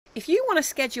If you want to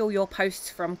schedule your posts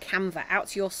from Canva out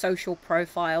to your social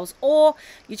profiles, or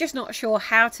you're just not sure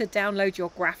how to download your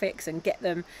graphics and get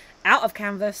them out of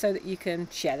Canva so that you can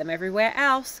share them everywhere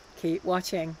else, keep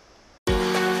watching.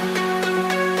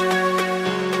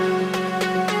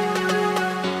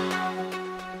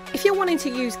 If you're wanting to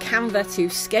use Canva to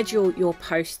schedule your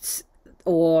posts,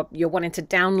 or you're wanting to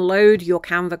download your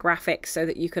Canva graphics so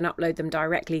that you can upload them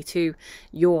directly to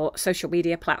your social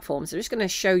media platforms, I'm just going to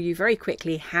show you very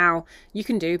quickly how you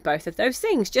can do both of those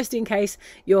things, just in case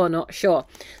you're not sure.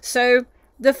 So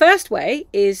the first way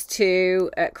is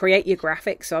to create your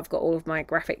graphics. So I've got all of my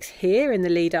graphics here in the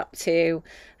lead up to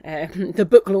the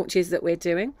book launches that we're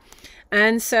doing.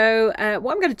 And so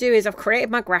what I'm going to do is I've created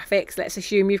my graphics. Let's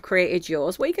assume you've created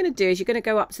yours. What you're going to do is you're going to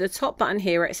go up to the top button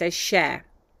here where it says share.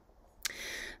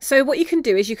 So what you can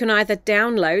do is you can either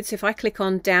download. So if I click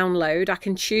on download, I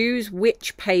can choose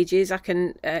which pages. I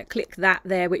can click that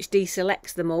there, which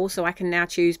deselects them all. So I can now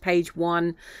choose page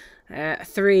 1,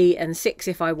 3 and 6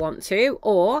 if I want to,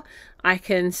 or I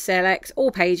can select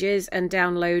all pages and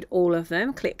download all of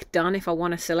them. Click done if I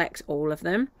want to select all of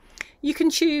them. You can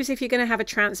choose if you're going to have a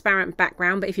transparent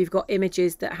background, but if you've got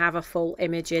images that have a full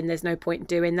image in, there's no point in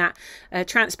doing that.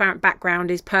 Transparent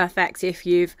background is perfect if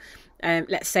you've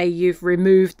let's say you've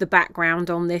removed the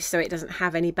background on this so it doesn't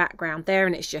have any background there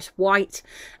and it's just white,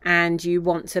 and you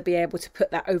want to be able to put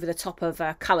that over the top of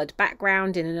a coloured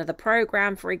background in another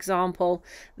program, for example.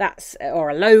 That's,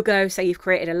 or a logo. Say you've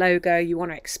created a logo, you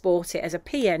want to export it as a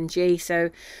PNG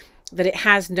so that it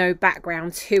has no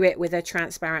background to it with a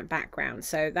transparent background.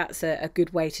 So that's a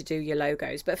good way to do your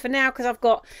logos. But for now, because I've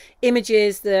got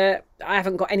images that I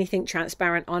haven't got anything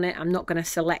transparent on it, I'm not going to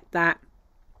select that.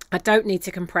 I don't need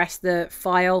to compress the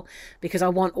file because I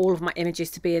want all of my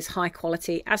images to be as high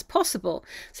quality as possible.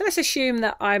 So let's assume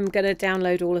that I'm going to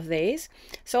download all of these.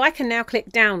 So I can now click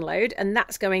download, and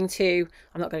that's going to,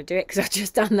 I'm not going to do it because I've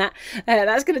just done that.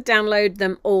 That's going to download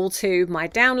them all to my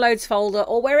downloads folder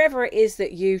or wherever it is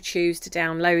that you choose to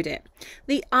download it.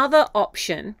 The other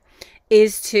option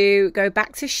is to go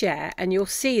back to share, and you'll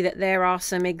see that there are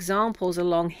some examples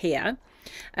along here.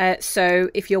 So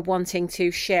if you're wanting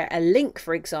to share a link,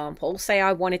 for example, say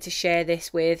I wanted to share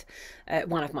this with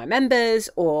one of my members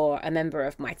or a member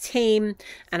of my team,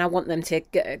 and I want them to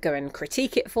go and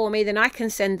critique it for me, then I can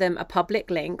send them a public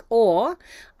link, or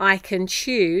I can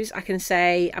choose, I can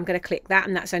say I'm going to click that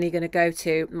and that's only going to go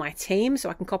to my team. So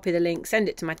I can copy the link, send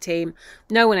it to my team.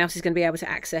 No one else is going to be able to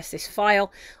access this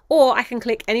file. Or I can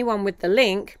click anyone with the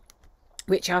link,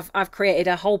 which I've created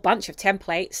a whole bunch of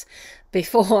templates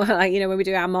before. You know, when we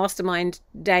do our mastermind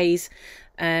days,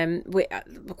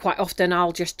 quite often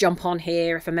I'll just jump on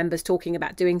here. If a member's talking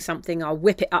about doing something, I'll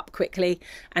whip it up quickly,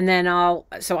 and then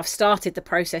so I've started the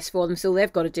process for them. So all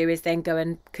they've got to do is then go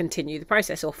and continue the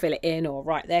process or fill it in or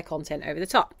write their content over the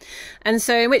top. And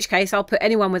so in which case I'll put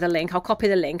anyone with a link, I'll copy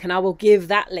the link, and I will give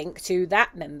that link to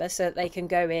that member so that they can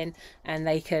go in and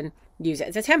they can use it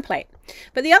as a template.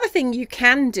 But the other thing you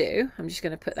can do, I'm just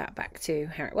going to put that back to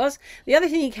how it was. The other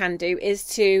thing you can do is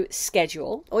to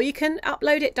schedule, or you can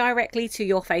upload it directly to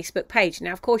your Facebook page.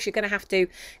 Now, of course, you're going to have to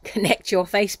connect your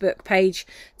Facebook page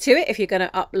to it if you're going to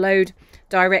upload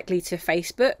directly to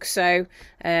Facebook. So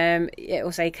it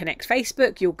will say connect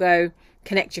Facebook. You'll go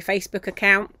connect your Facebook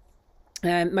account.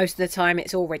 Most of the time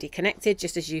it's already connected,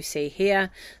 just as you see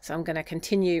here. So I'm going to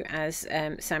continue as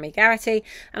Sammy Garrity,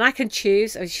 and I can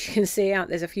choose, as you can see out,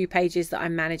 there's a few pages that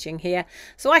I'm managing here.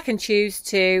 So I can choose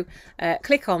to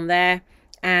click on there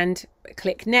and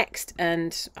click next,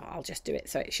 and I'll just do it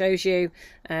so it shows you.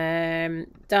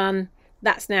 Done.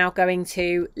 That's now going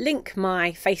to link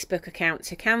my Facebook account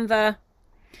to Canva.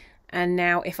 And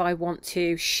now if I want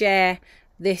to share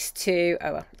this to,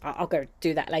 I'll go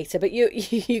do that later, but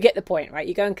you get the point, right?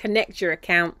 You go and connect your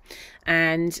account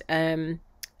and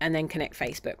then connect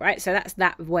Facebook, right? So that's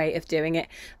that way of doing it.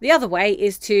 The other way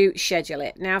is to schedule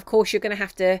it. Now, of course, you're going to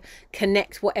have to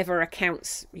connect whatever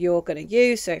accounts you're going to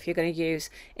use. So if you're going to use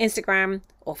Instagram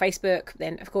or Facebook,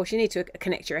 then of course you need to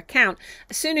connect your account.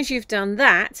 As soon as you've done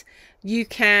that, you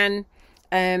can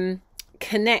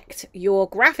connect your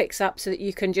graphics up so that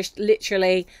you can just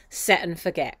literally set and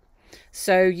forget.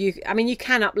 So you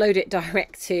can upload it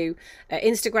direct to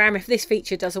Instagram. If this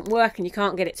feature doesn't work and you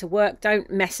can't get it to work, don't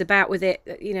mess about with it.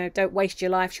 You know, don't waste your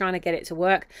life trying to get it to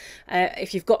work.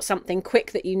 If you've got something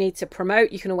quick that you need to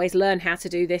promote, you can always learn how to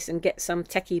do this and get some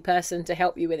techie person to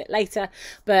help you with it later.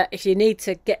 But if you need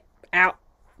to get out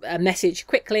a message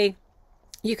quickly,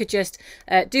 you could just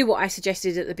do what I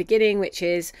suggested at the beginning, which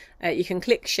is you can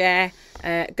click share,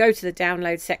 go to the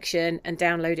download section and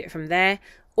download it from there.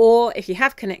 Or if you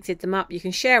have connected them up, you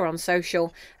can share on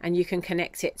social and you can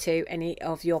connect it to any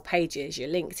of your pages, your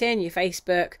LinkedIn, your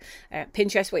Facebook,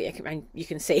 Pinterest, where you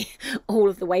can see all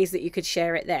of the ways that you could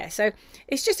share it there. So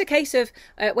it's just a case of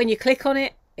when you click on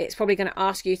it, it's probably going to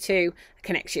ask you to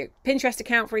connect your Pinterest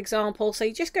account, for example. So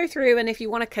you just go through, and if you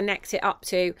want to connect it up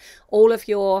to all of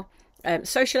your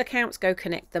social accounts, go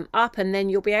connect them up, and then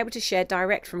you'll be able to share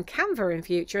direct from Canva in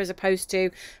future, as opposed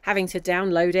to having to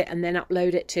download it and then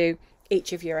upload it to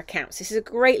each of your accounts. This is a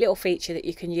great little feature that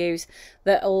you can use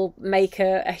that will make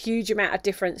a huge amount of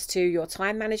difference to your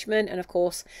time management, and of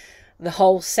course the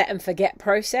whole set and forget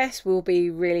process will be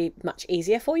really much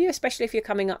easier for you, especially if you're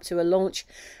coming up to a launch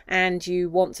and you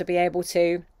want to be able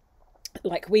to,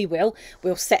 like we'll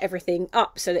set everything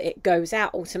up so that it goes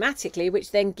out automatically,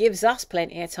 which then gives us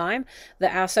plenty of time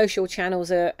that our social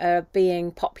channels are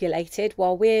being populated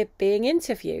while we're being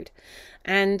interviewed.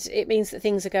 And it means that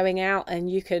things are going out and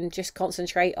you can just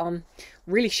concentrate on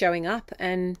really showing up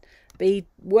and be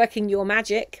working your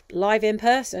magic live in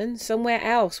person somewhere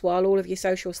else while all of your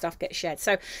social stuff gets shared.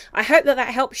 So I hope that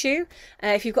helps you.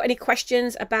 If you've got any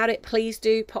questions about it, please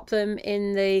do pop them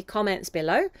in the comments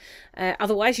below.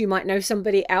 Otherwise, you might know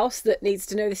somebody else that needs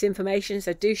to know this information,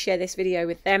 so do share this video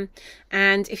with them.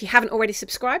 And if you haven't already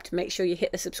subscribed, make sure you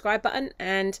hit the subscribe button.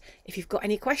 And if you've got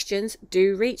any questions,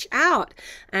 do reach out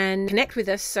and connect with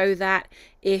us, so that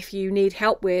if you need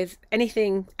help with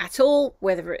anything at all,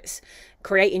 whether it's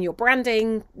creating your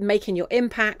branding, making your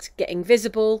impact, getting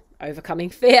visible, overcoming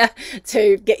fear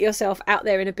to get yourself out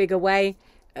there in a bigger way,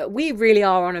 we really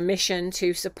are on a mission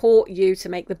to support you to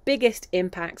make the biggest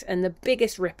impact and the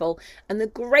biggest ripple and the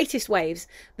greatest waves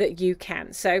that you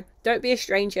can. So don't be a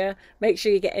stranger. Make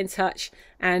sure you get in touch,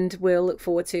 and we'll look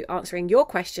forward to answering your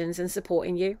questions and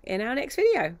supporting you in our next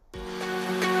video.